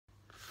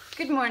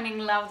Good morning,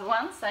 loved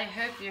ones. I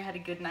hope you had a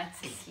good night's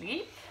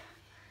sleep.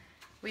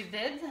 We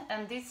did,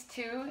 and these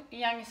two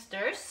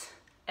youngsters,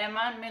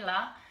 Emma and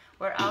Milla,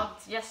 were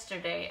out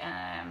yesterday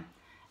and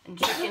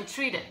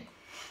trick-and-treated.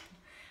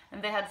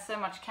 And they had so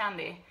much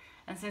candy.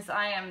 And since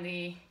I am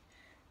the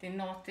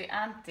naughty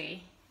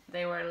auntie,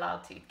 they were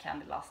allowed to eat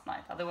candy last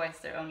night. Otherwise,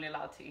 they're only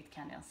allowed to eat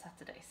candy on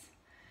Saturdays.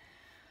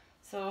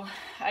 So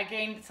I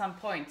gained some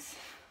points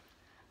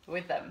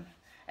with them.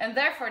 And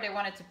therefore, they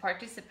wanted to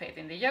participate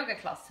in the yoga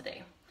class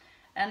today.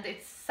 And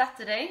it's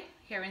Saturday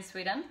here in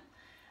Sweden.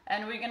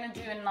 And we're gonna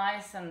do a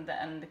nice and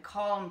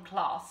calm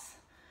class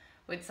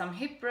with some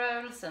hip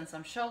rolls and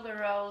some shoulder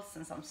rolls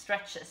and some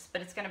stretches.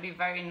 But it's gonna be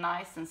very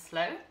nice and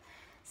slow.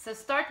 So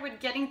start with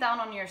getting down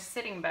on your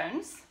sitting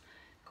bones.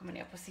 Kommer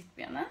ner på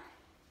sittbenen.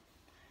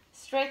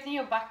 Straighten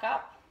your back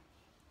up.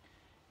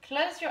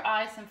 Close your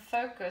eyes and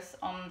focus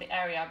on the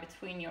area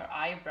between your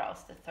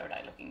eyebrows, the third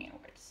eye looking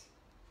inwards.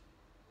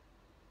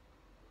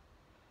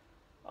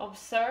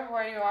 Observe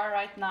where you are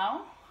right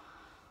now,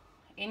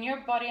 in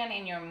your body and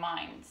in your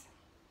mind.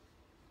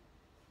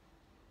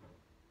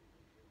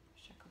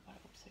 Försök att bara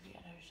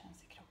observera hur det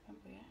känns i kroppen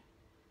på er.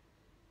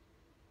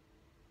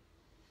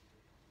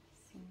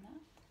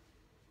 Sinnet.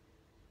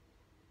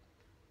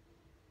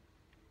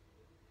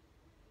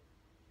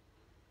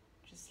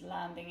 Just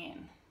landing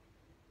in.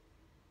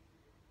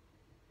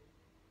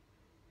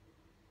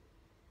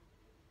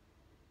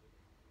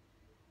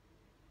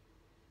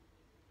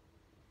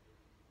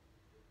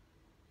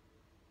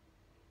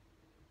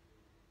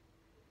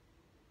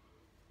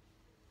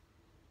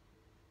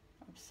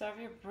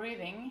 Observe your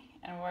breathing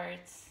and where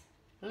it's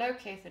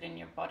located in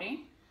your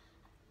body.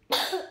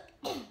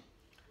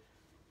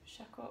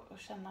 Försök att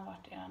känna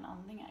vart er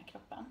andning är i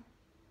kroppen.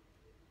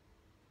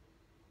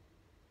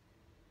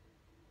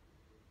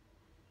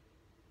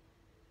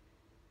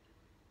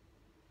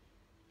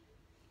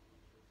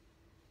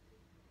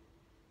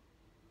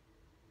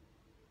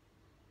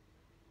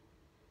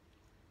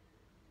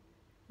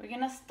 We're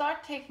going to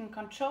start taking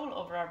control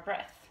over our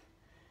breath.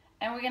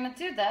 And we're going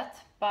to do that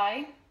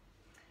by,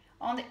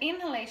 on the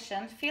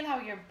inhalation, feel how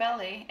your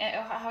belly,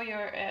 how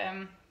your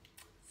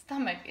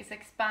stomach is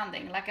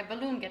expanding, like a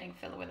balloon getting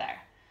filled with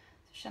air.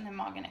 Så känn hur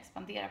magen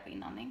expanderar på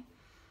inandning.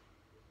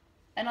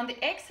 And on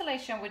the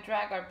exhalation, we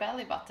drag our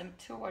belly button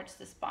towards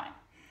the spine.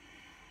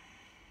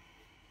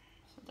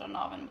 Så dra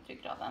naveln mot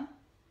ryggraden.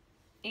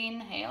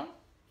 Inhale,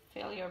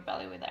 fill your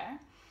belly with air.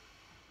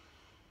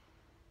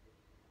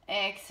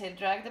 Exhale,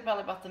 drag the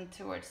belly button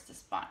towards the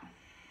spine.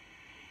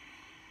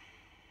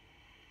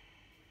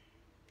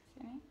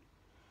 See me?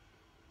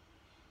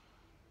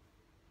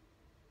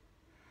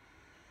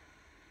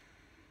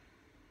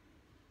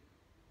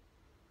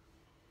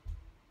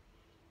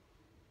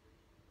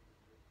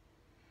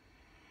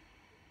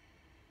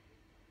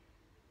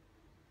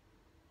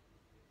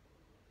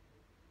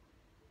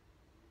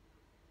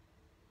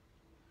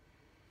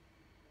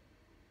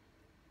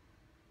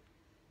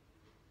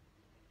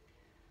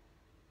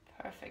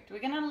 Perfect. We're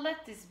gonna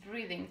let this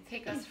breathing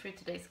take us through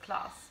today's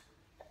class.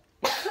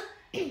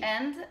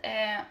 And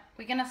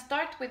we're gonna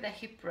start with a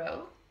hip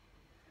roll.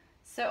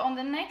 So on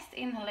the next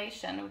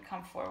inhalation, we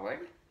come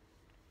forward.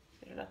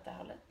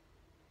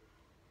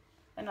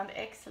 And on the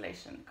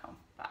exhalation, come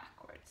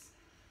backwards.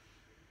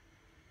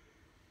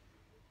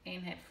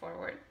 Inhale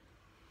forward.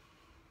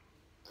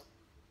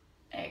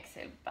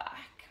 Exhale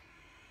back.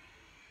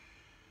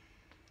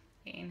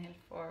 Inhale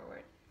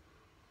forward.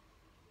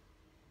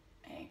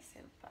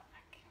 Exhale back.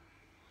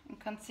 And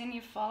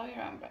continue, follow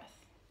your own breath.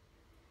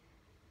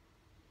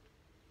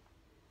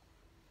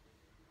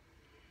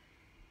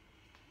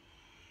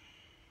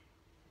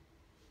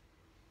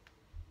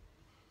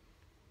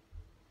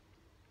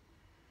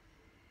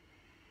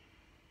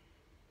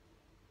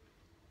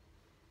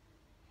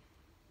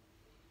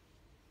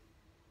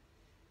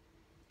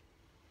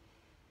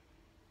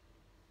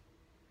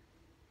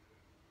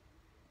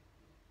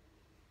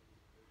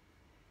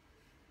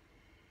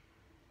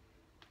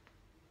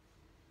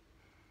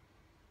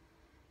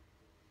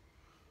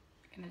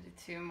 Gonna do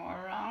 2 more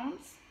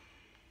rounds.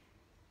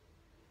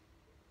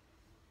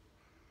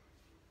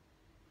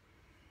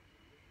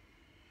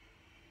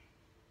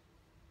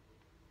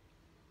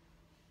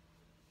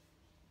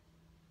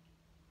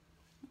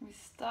 We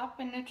stop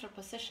in neutral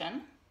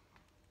position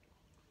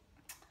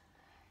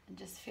and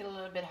just feel a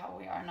little bit how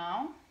we are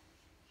now.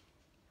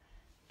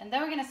 And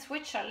then we're gonna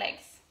switch our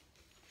legs.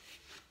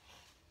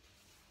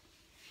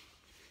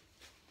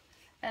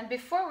 And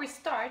before we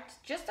start,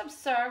 just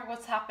observe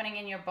what's happening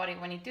in your body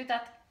when you do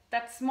that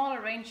small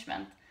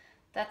arrangement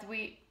that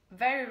we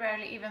very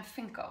rarely even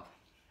think of,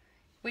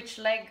 which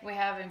leg we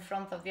have in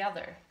front of the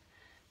other.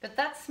 But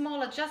that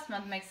small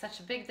adjustment makes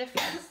such a big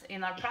difference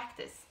in our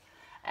practice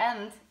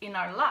and in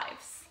our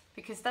lives,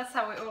 because that's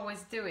how we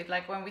always do it.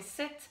 Like when we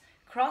sit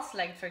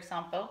cross-legged, for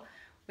example,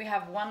 we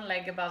have one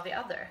leg above the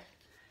other.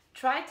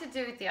 Try to do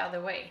it the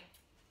other way.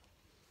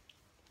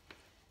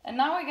 And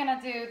now we're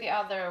gonna do the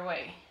other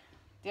way,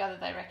 the other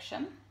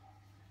direction.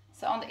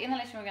 So on the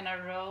inhalation, we're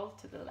gonna roll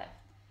to the left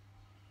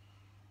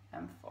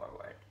and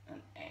forward,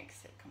 and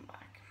exhale, come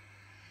back.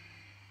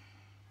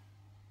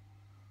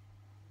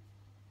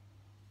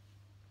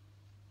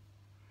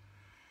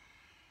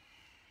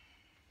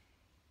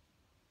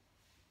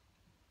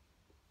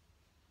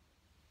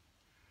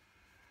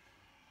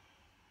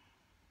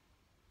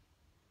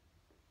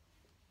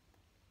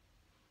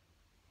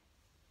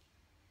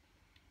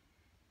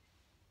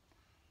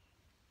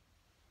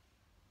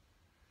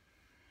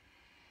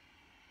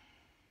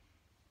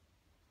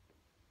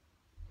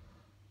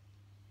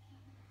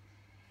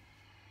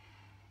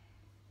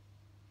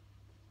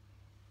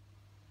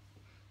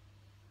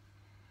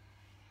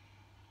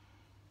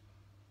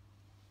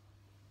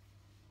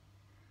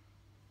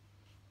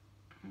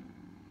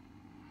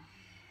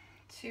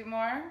 2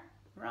 more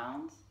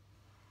rounds.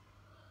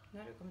 Nu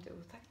har du kommit i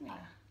otakt med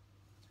det.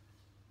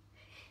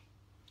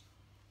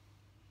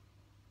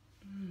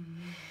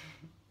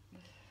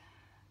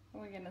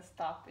 We're gonna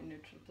stop in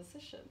neutral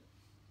position.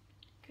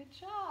 Good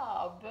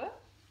job.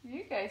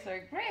 You guys are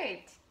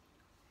great.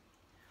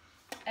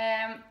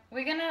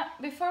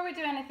 Before we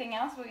do anything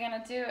else, we're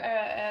gonna do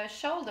a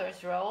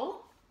shoulders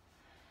roll.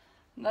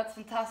 That's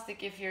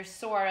fantastic if you're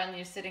sore and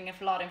you're sitting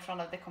a lot in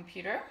front of the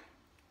computer.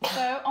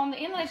 So on the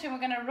inhalation, we're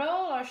gonna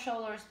roll our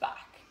shoulders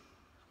back.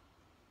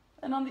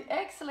 And on the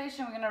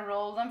exhalation, we're gonna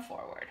roll them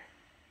forward.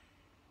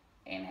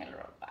 Inhale,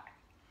 roll back.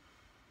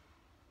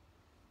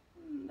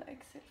 And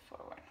exhale,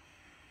 forward.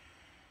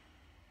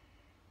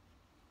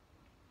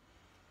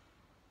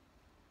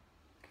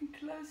 You can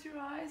close your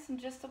eyes and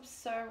just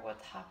observe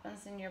what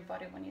happens in your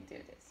body when you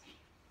do this.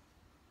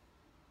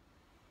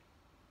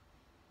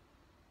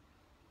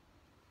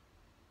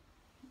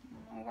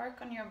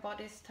 Work on your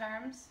body's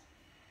terms.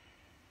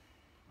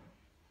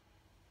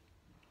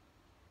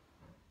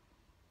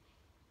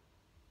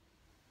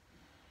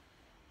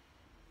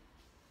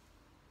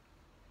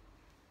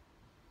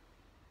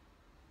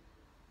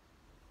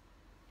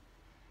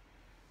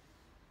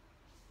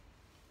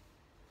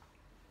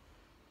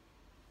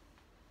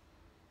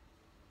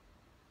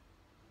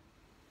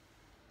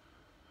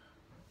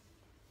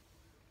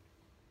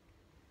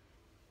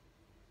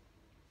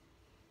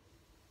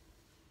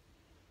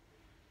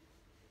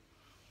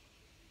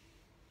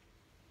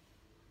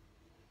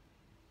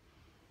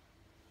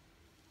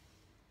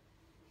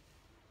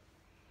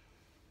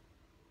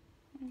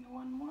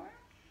 One more.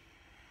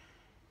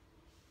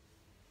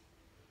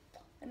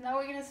 And now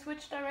we're going to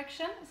switch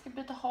direction. Vi ska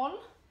byta håll.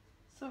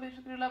 Så vi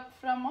rullar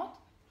framåt.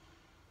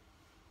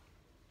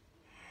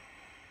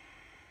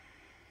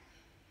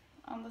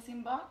 Andas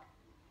in bak.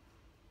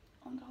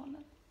 Andra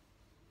hållet.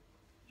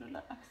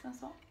 Rullar axeln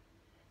så.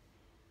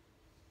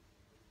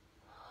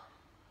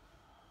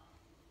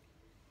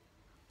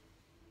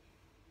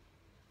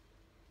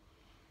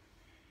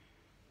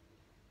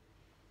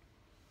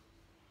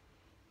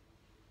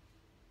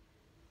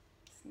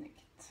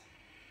 Snyggt.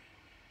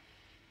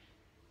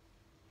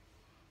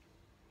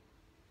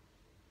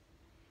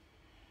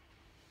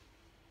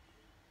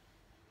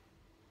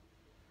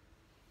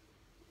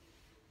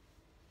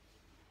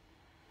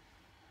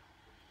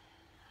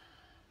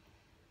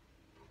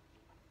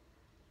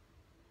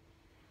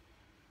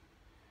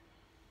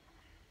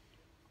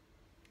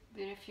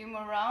 Did a few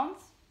more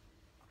rounds.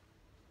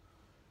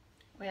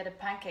 We had a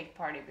pancake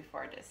party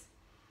before this.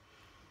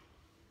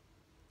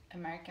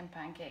 American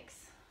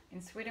pancakes.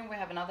 In Sweden we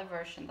have another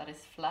version that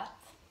is flat.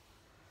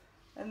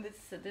 And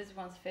this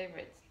one's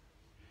favorite.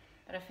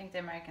 But I think the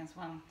Americans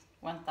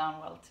went down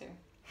well too.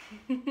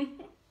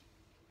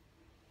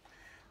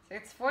 So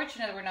it's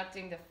fortunate we're not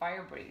doing the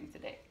fire breathing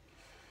today.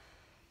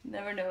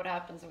 Never know what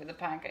happens with the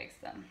pancakes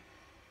then.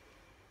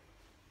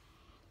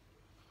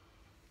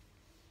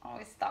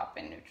 Always stop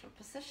in neutral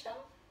position.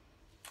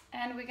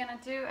 And we're gonna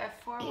do a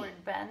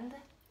forward bend.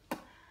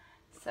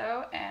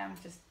 So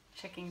just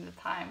checking the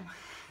time.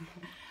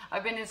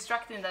 I've been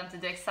instructing them to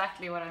do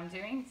exactly what I'm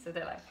doing, so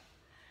they're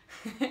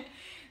like,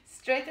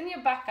 straighten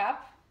your back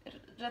up,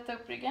 rätta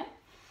upp ryggen.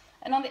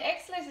 And on the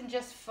exhalation,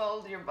 just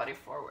fold your body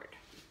forward.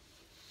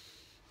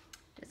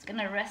 Just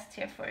gonna rest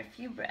here for a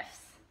few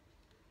breaths.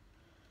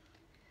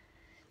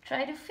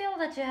 Try to feel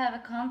that you have a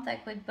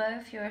contact with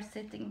both your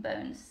sitting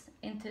bones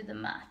into the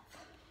mat.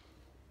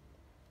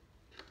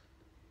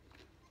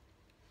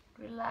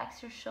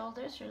 Relax your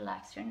shoulders,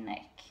 relax your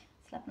neck.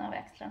 Slappna av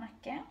axlar och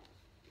nacke.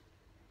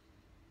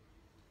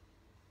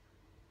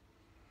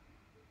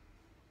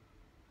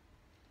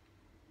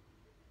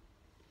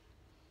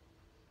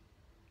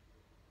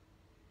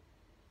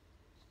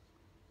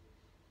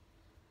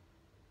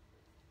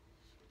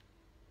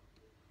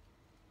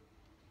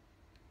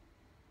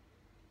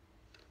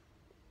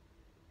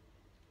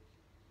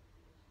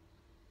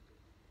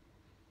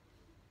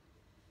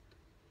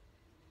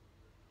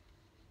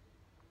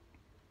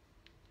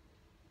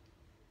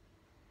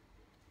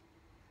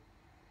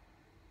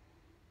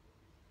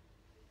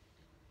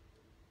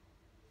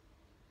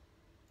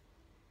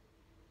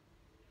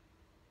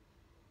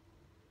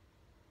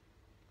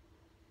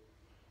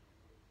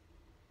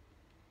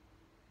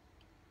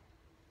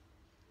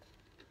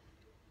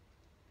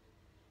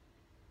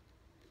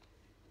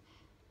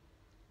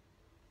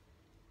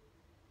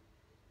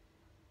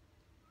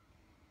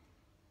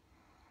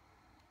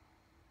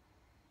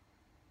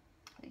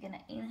 We're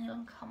gonna inhale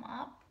and come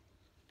up.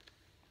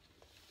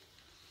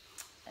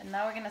 And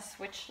now we're gonna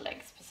switch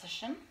legs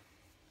position.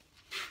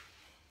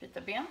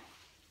 Byta ben.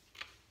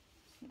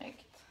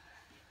 Snyggt.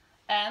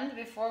 And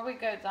before we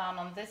go down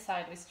on this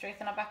side, we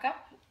straighten our back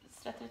up.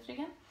 Stretch ut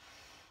ryggen.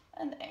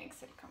 And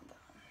exhale, come down.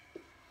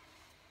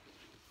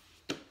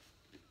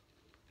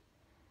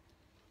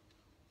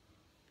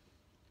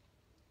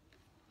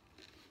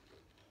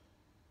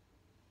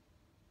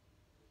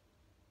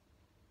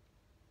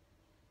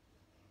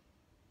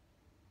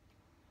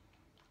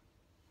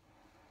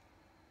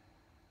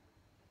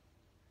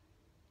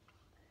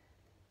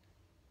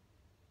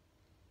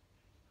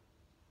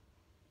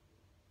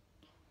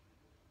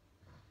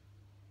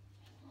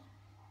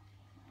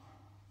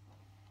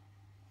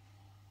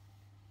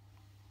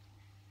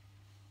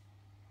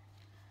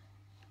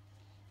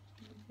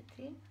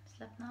 till.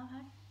 Slappna av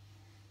här.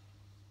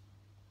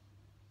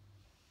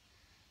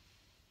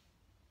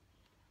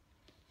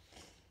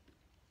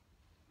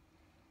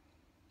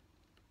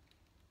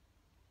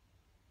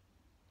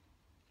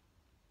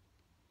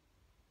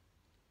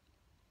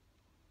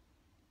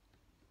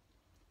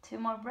 Two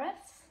more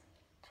breaths.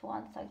 2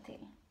 andetag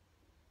till.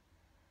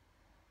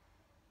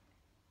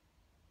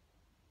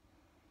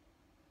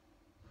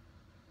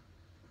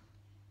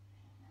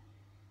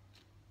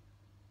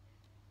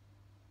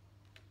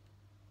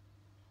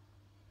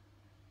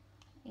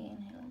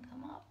 Inhale and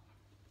come up.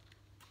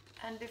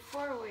 And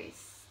before we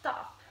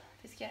stop,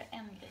 vi ska göra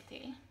en grej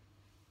till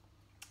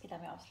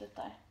innan vi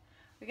avslutar.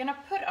 We're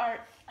gonna put our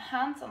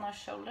hands on our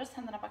shoulders,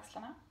 händerna på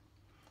axlarna.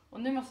 Och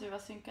nu måste vi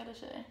vara synkade,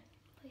 tjejer.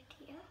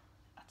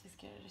 Att vi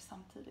ska göra det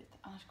samtidigt,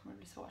 annars kommer det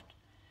bli svårt.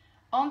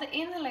 On the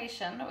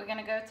inhalation, we're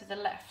gonna go to the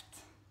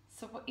left.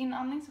 Så på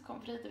inandning så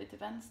vrider vi till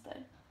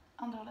vänster.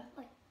 Andra hållet.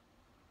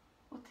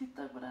 Och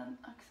tittar på den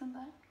axeln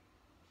där.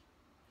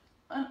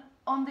 And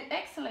on the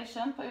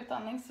exhalation, på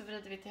utandning, så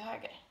vrider vi till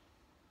höger.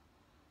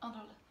 Andra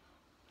hållet.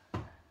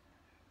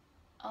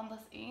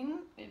 Andas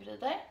in, vi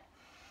vrider.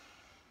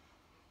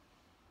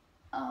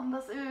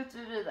 Andas ut,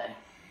 vi vrider.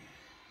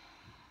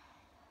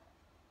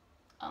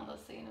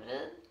 Andas in,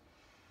 vrid.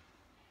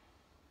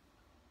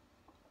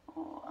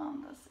 Och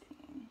andas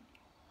in.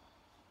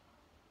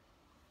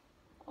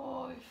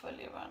 Och vi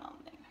följer vår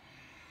andning.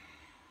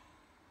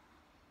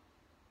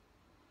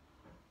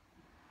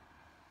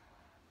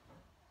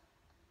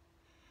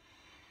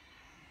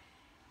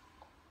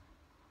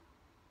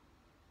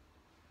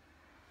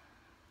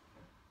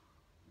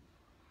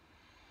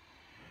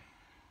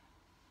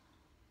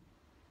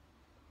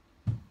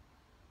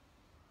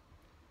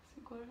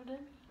 Så går det för dig.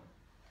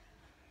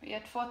 Vi gör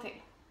 2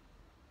 till.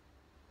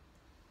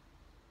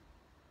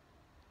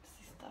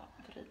 Sista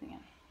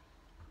vridningen.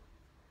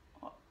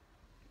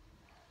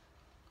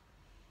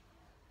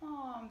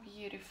 Oh,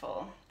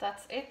 beautiful.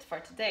 That's it for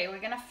today.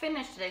 We're gonna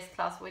finish today's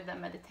class with a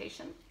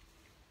meditation.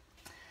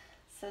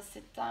 So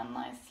sit down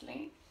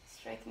nicely,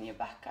 straighten your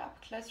back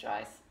up, close your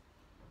eyes,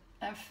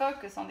 and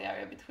focus on the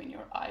area between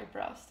your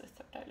eyebrows, the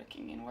third eye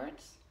looking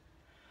inwards.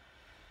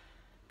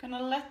 Gonna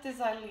let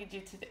this eye lead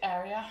you to the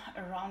area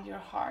around your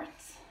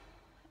heart.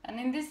 And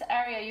in this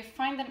area you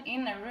find an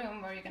inner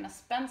room where you're gonna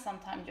spend some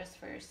time just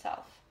for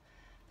yourself.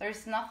 There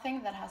is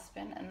nothing that has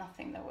been and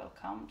nothing that will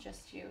come,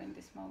 just you in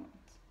this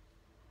moment.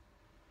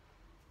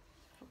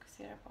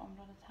 Fokusera på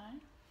området här.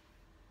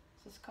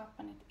 Så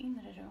skapar ni ett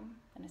inre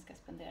rum där ni ska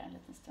spendera en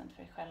liten stund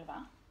för er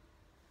själva.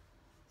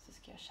 Så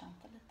ska jag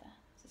chanta lite.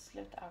 Så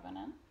sluta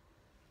ögonen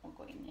och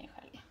gå in i er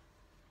själva.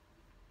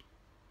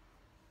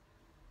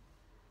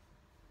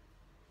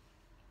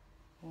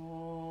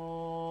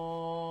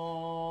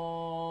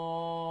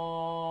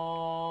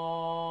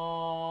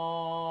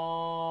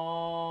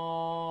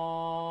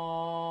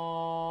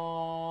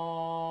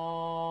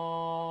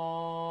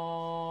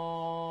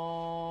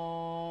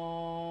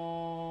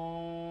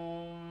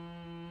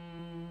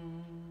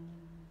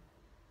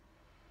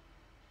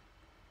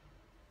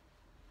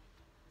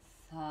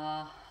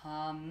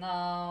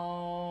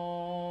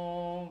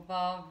 Sahanao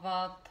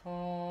vavato,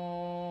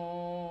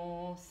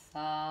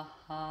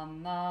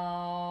 sahanao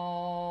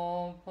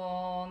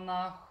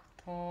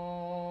bonachto,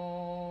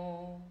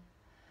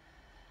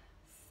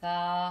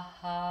 sahaviryam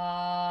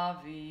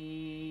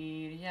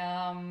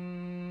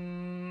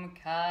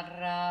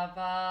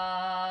karavavahai,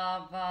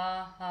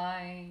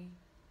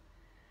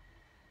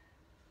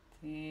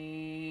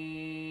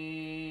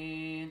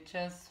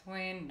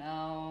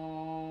 tejasvino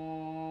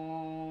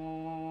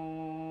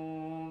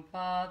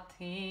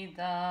vatidamasto,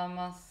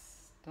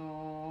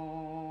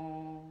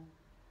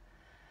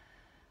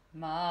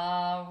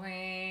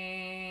 mawin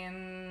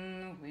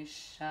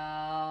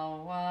vishawahai,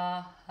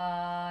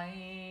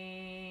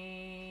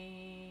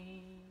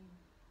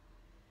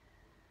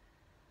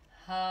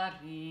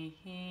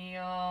 harihi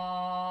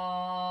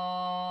om.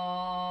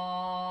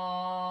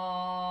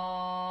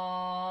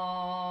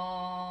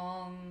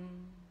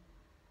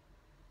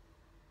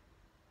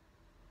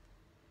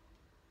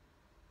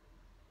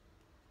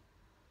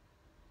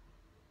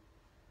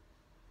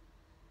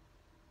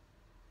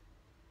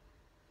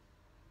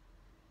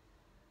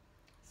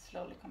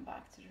 Slowly come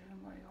back to the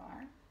room where you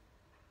are.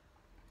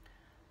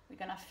 We're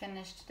gonna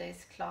finish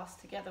today's class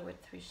together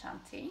with 3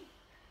 shanti.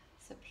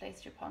 So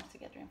place your palms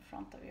together in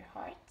front of your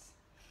heart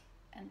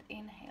and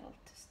inhale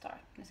to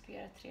start. Nu ska vi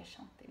göra 3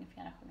 shanti, ni får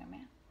gärna sjunga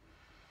med.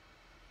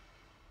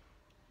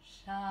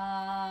 Shanti,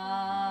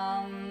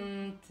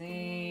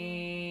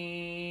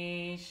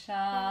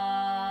 shanti,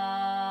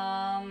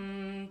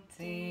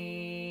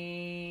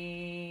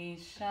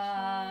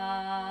 shanti.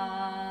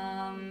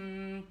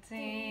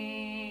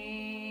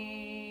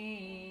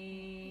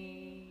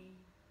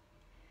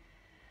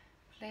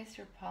 Place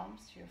your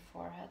palms to your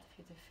forehead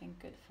for you to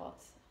think good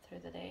thoughts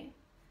through the day,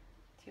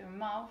 to your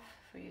mouth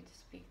for you to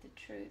speak the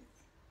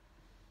truth,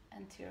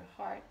 and to your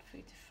heart for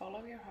you to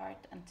follow your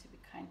heart and to be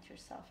kind to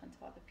yourself and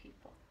to other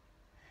people.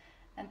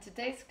 And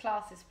today's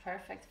class is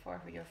perfect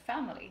for your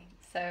family.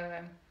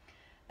 So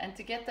And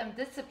to get them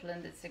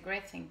disciplined, it's a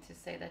great thing to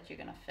say that you're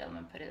gonna film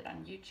and put it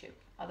on YouTube.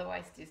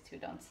 Otherwise, these two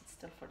don't sit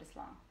still for this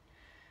long.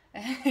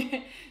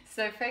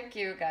 So thank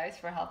you guys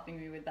for helping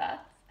me with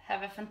that.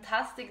 Have a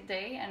fantastic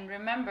day, and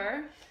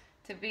remember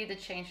to be the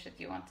change that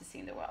you want to see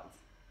in the world.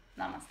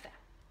 Namaste.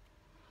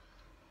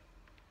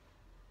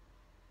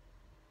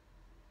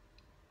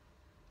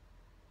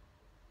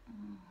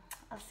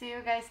 I'll see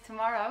you guys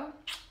tomorrow.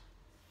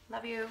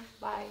 Love you.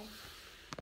 Bye.